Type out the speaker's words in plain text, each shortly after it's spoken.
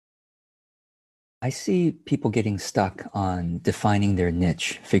I see people getting stuck on defining their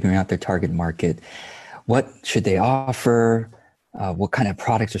niche, figuring out their target market. What should they offer? What kind of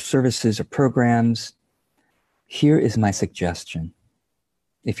products or services or programs? Here is my suggestion.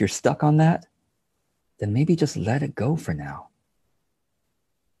 If you're stuck on that, then maybe just let it go for now.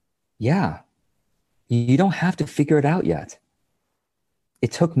 Yeah, you don't have to figure it out yet.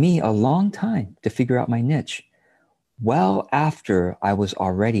 It took me a long time to figure out my niche, well after I was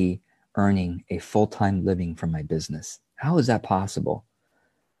already earning a full-time living from my business. How is that possible?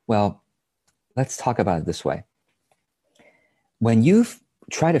 Well, let's talk about it this way. When you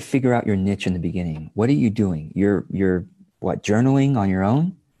try to figure out your niche in the beginning, what are you doing? You're what, journaling on your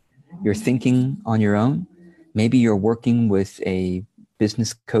own? You're thinking on your own? Maybe you're working with a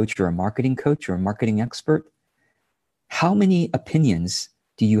business coach or a marketing coach or a marketing expert. How many opinions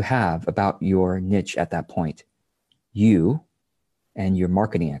do you have about your niche at that point? You and your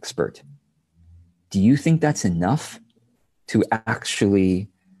marketing expert. Do you think that's enough to actually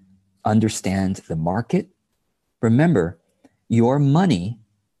understand the market? Remember, your money,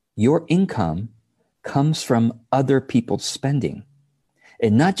 your income comes from other people's spending.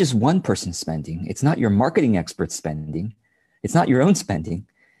 And not just one person's spending. It's not your marketing expert spending. It's not your own spending.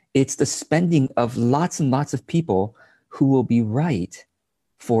 It's the spending of lots and lots of people who will be right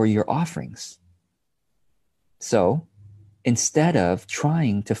for your offerings. So instead of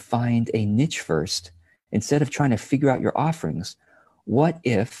trying to find a niche first, instead of trying to figure out your offerings, what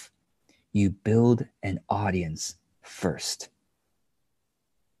if you build an audience first?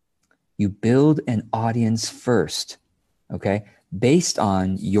 You build an audience first, okay? Based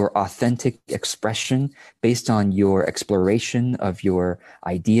on your authentic expression, based on your exploration of your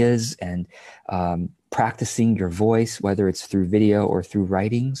ideas and practicing your voice, whether it's through video or through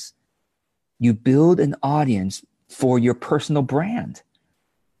writings, you build an audience for your personal brand.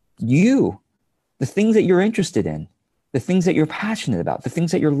 You, the things that you're interested in, the things that you're passionate about, the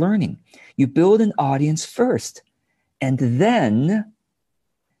things that you're learning, you build an audience first. And then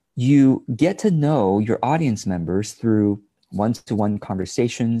you get to know your audience members through one-to-one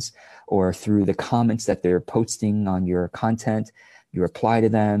conversations or through the comments that they're posting on your content. You reply to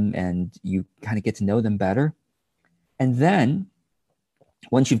them and you kind of get to know them better. And then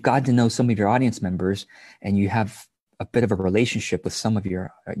once you've gotten to know some of your audience members and you have a bit of a relationship with some of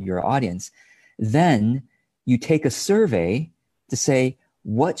your audience, then you take a survey to say,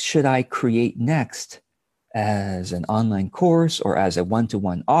 what should I create next as an online course or as a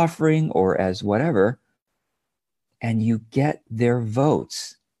one-to-one offering or as whatever, and you get their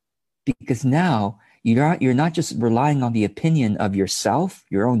votes. Because now you're not just relying on the opinion of yourself,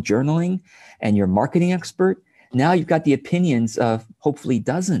 your own journaling, and your marketing expert. Now you've got the opinions of hopefully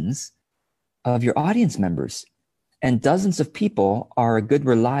dozens of your audience members. And dozens of people are a good,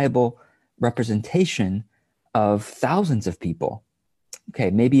 reliable representation of thousands of people. Okay,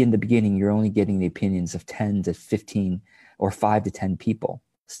 maybe in the beginning, you're only getting the opinions of 10 to 15 or 5 to 10 people.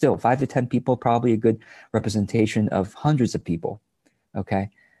 Still, 5 to 10 people, probably a good representation of hundreds of people. Okay,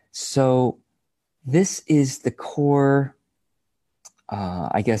 so this is the core,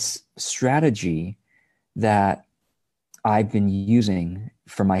 I guess, strategy that I've been using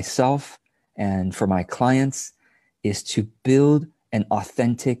for myself and for my clients, is to build an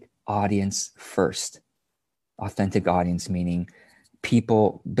authentic audience first. Authentic audience meaning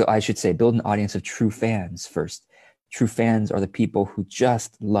people, I should say, build an audience of true fans first. True fans are the people who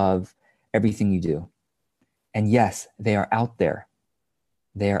just love everything you do. And yes, they are out there.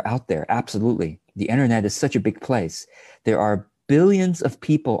 They are out there, absolutely. The internet is such a big place. There are billions of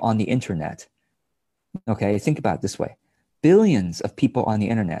people on the internet. Okay, think about it this way. Billions of people on the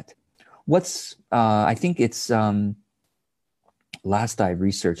internet. I think it's, last I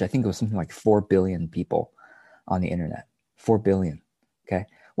researched, I think it was something like 4 billion people on the internet. 4 billion, okay?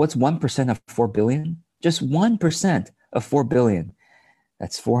 What's 1% of 4 billion? Just 1% of 4 billion.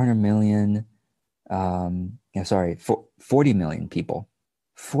 That's 400 million, 40 million people.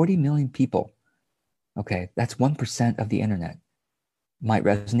 40 million people. Okay, that's 1% of the internet. Might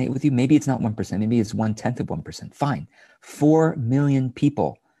resonate with you. Maybe it's not 1%. Maybe it's 1/10 of 1%. Fine. 4 million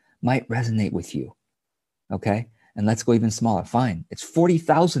people might resonate with you. Okay, and let's go even smaller. Fine. It's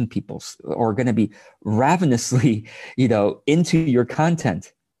 40,000 people are going to be ravenously, into your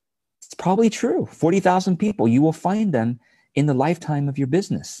content. It's probably true. 40,000 people, you will find them in the lifetime of your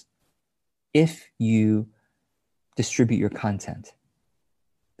business if you distribute your content.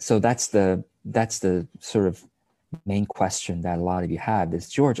 So that's the sort of main question that a lot of you have is,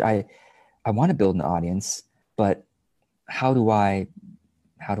 George, I want to build an audience, but how do I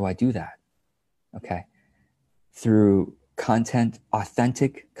do that? Okay. Through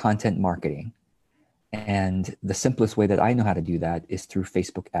authentic content marketing. And the simplest way that I know how to do that is through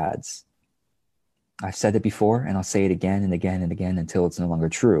Facebook ads. I've said it before, and I'll say it again and again and again until it's no longer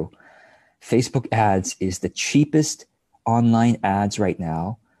true. Facebook ads is the cheapest online ads right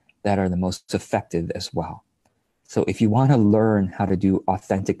now that are the most effective as well. So if you want to learn how to do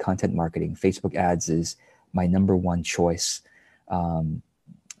authentic content marketing, Facebook ads is my number one choice.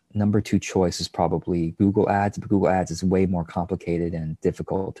 Number two choice is probably Google ads, but Google ads is way more complicated and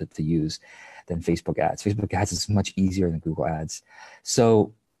difficult to use than Facebook ads. Facebook ads is much easier than Google ads.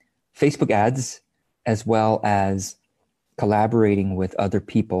 So Facebook ads, as well as collaborating with other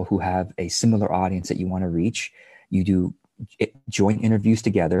people who have a similar audience that you want to reach. You do joint interviews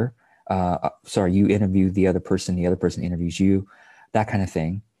together. You interview the other person interviews you. That kind of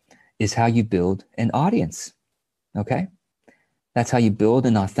thing is how you build an audience. Okay? That's how you build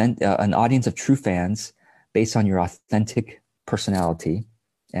an audience of true fans based on your authentic personality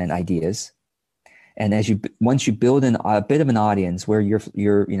and ideas. And once you build a bit of an audience where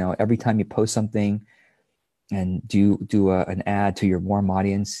you're every time you post something and do an ad to your warm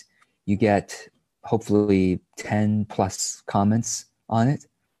audience, you get hopefully 10 plus comments on it,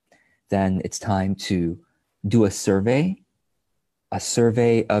 then it's time to do a survey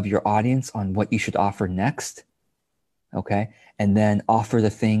of your audience on what you should offer next, okay? And then offer the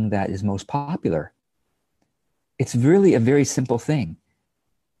thing that is most popular. It's really a very simple thing.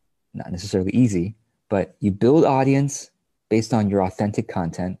 Not necessarily easy, but you build audience based on your authentic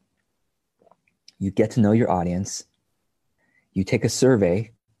content. You get to know your audience, you take a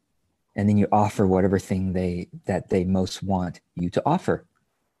survey, and then you offer whatever thing that they most want you to offer.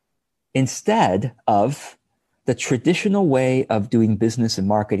 Instead of the traditional way of doing business and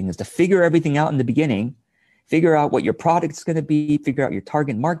marketing is to figure everything out in the beginning, figure out what your product is going to be, figure out your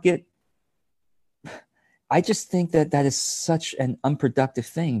target market. I just think that is such an unproductive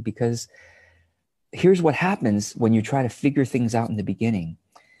thing, because here's what happens when you try to figure things out in the beginning.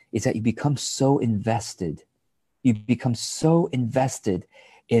 Is that you become so invested. You become so invested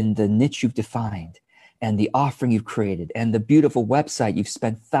in the niche you've defined and the offering you've created and the beautiful website you've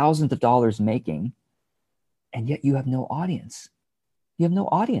spent thousands of dollars making, and yet you have no audience. You have no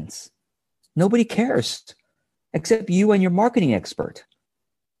audience. Nobody cares except you and your marketing expert,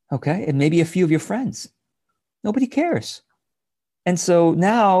 okay? And maybe a few of your friends. Nobody cares. And so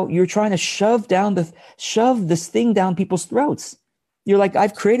now you're trying to shove this thing down people's throats. You're like,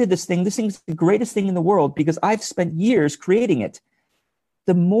 I've created this thing. This thing's the greatest thing in the world because I've spent years creating it.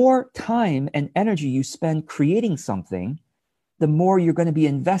 The more time and energy you spend creating something, the more you're going to be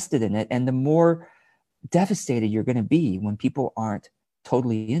invested in it, and the more devastated you're going to be when people aren't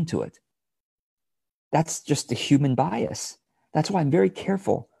totally into it. That's just a human bias. That's why I'm very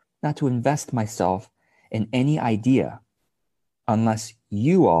careful not to invest myself in any idea unless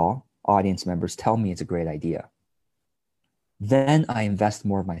you all, audience members, tell me it's a great idea. Then I invest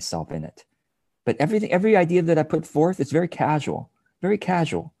more of myself in it. But every idea that I put forth is very casual, very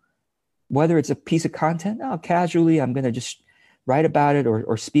casual. Whether it's a piece of content, casually, I'm going to just write about it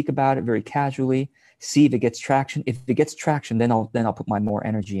or speak about it very casually, see if it gets traction. If it gets traction, then I'll put my more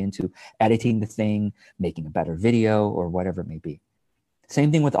energy into editing the thing, making a better video, or whatever it may be.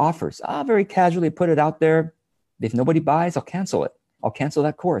 Same thing with offers. I'll very casually put it out there. If nobody buys, I'll cancel it. I'll cancel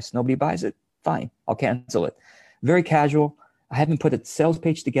that course. Nobody buys it, fine, I'll cancel it. Very casual. I haven't put a sales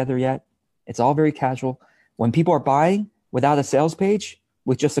page together yet. It's all very casual. When people are buying without a sales page,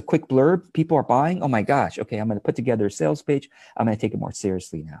 with just a quick blurb, people are buying. Oh my gosh, okay, I'm going to put together a sales page. I'm going to take it more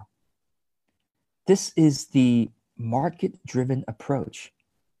seriously now. This is the market-driven approach.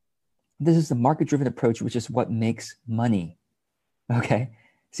 This is the market-driven approach, which is what makes money. Okay?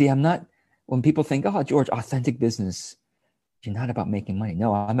 See, when people think, oh, George, authentic business, you're not about making money.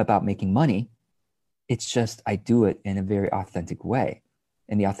 No, I'm about making money. It's just I do it in a very authentic way.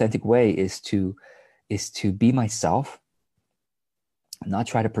 And the authentic way is to be myself, not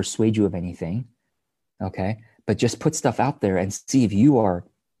try to persuade you of anything, okay? But just put stuff out there and see if you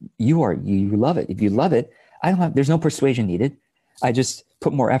love it. If you love it, there's no persuasion needed. I just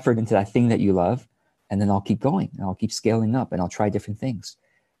put more effort into that thing that you love, and then I'll keep going, and I'll keep scaling up, and I'll try different things.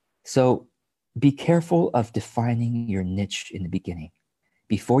 So be careful of defining your niche in the beginning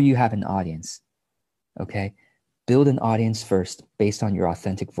before you have an audience. Okay, build an audience first based on your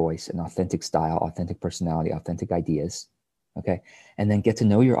authentic voice and authentic style, authentic personality, authentic ideas. Okay, and then get to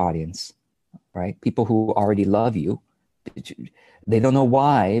know your audience, right? People who already love you, they don't know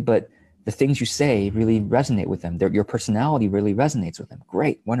why, but the things you say really resonate with them. Your personality really resonates with them.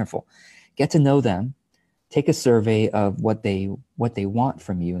 Great, wonderful. Get to know them. Take a survey of what they want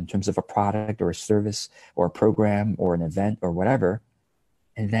from you in terms of a product or a service or a program or an event or whatever,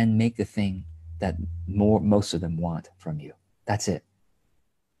 and then make the thing that most of them want from you. That's it.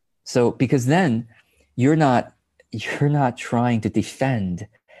 So because then you're not trying to defend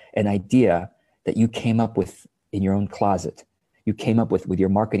an idea that you came up with in your own closet. You came up with your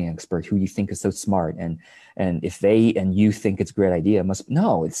marketing expert who you think is so smart, and if they and you think it's a great idea,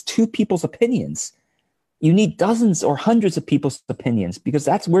 it's two people's opinions. You need dozens or hundreds of people's opinions, because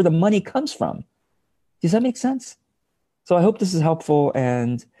that's where the money comes from. Does that make sense? So I hope this is helpful,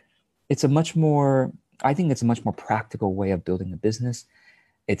 and I think it's a much more practical way of building a business.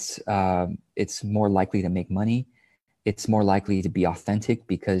 It's more likely to make money. It's more likely to be authentic,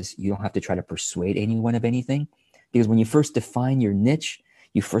 because you don't have to try to persuade anyone of anything. Because when you first define your niche,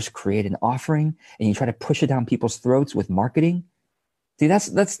 you first create an offering and you try to push it down people's throats with marketing. See, this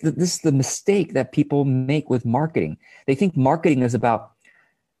is the mistake that people make with marketing. They think marketing is about,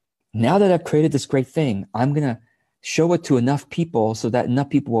 now that I've created this great thing, I'm going to show it to enough people so that enough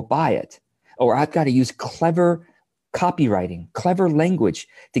people will buy it. Or I've got to use clever copywriting, clever language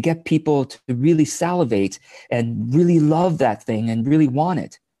to get people to really salivate and really love that thing and really want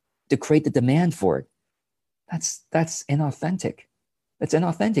it, to create the demand for it. That's inauthentic. That's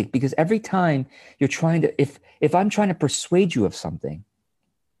inauthentic, because every time you're trying to, if I'm trying to persuade you of something,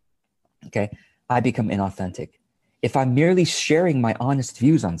 okay, I become inauthentic. If I'm merely sharing my honest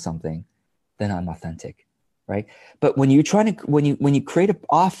views on something, then I'm authentic, right? But when you create an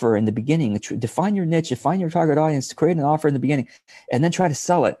offer in the beginning, define your niche, define your target audience, to create an offer in the beginning, and then try to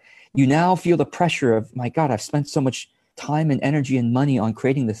sell it, you now feel the pressure of, my God, I've spent so much time and energy and money on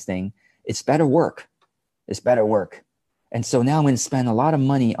creating this thing. It's better work. It's better work. And so now I'm going to spend a lot of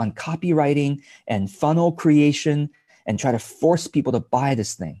money on copywriting and funnel creation and try to force people to buy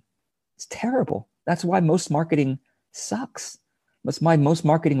this thing. It's terrible. That's why most marketing sucks. That's why most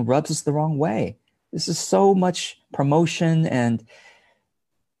marketing rubs us the wrong way. This is so much promotion and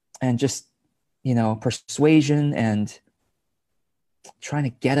just, persuasion and trying to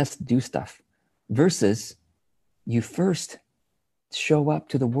get us to do stuff, versus you first show up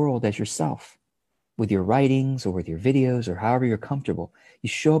to the world as yourself, with your writings or with your videos or however you're comfortable. You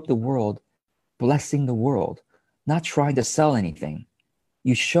show up the world, blessing the world, not trying to sell anything.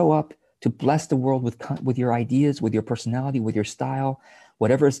 You show up to bless the world with your ideas, with your personality, with your style,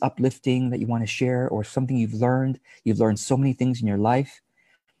 whatever is uplifting that you want to share, or something you've learned. You've learned so many things in your life.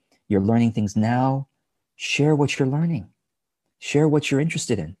 You're learning things now. Share what you're learning. Share what you're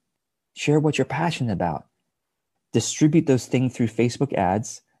interested in. Share what you're passionate about. Distribute those things through Facebook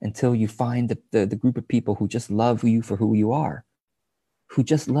ads until you find the group of people who just love you for who you are, who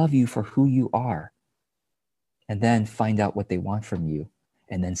just love you for who you are, and then find out what they want from you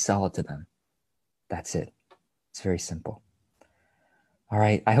and then sell it to them. That's it. It's very simple. All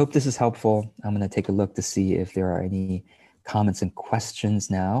right. I hope this is helpful. I'm going to take a look to see if there are any comments and questions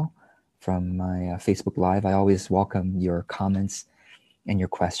now from my Facebook Live. I always welcome your comments and your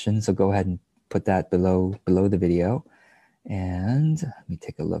questions. So go ahead and put that below the video. And let me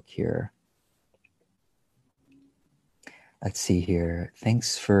take a look here. Let's see here.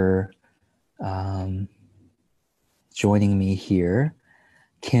 Thanks for joining me here.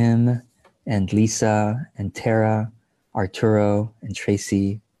 Kim and Lisa and Tara, Arturo and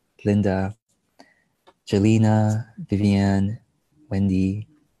Tracy, Linda, Jelena, Vivian, Wendy,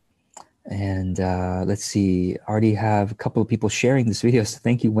 and let's see, I already have a couple of people sharing this video. So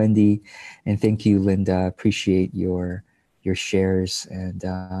thank you, Wendy, and thank you, Linda. Appreciate your shares. And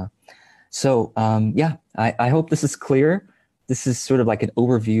yeah, I hope this is clear. This is sort of like an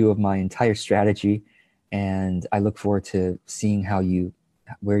overview of my entire strategy, and I look forward to seeing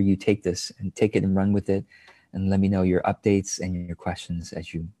where you take this and take it and run with it, and let me know your updates and your questions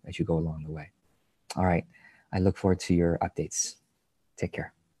as you go along the way. All right, I look forward to your updates. Take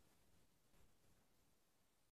care.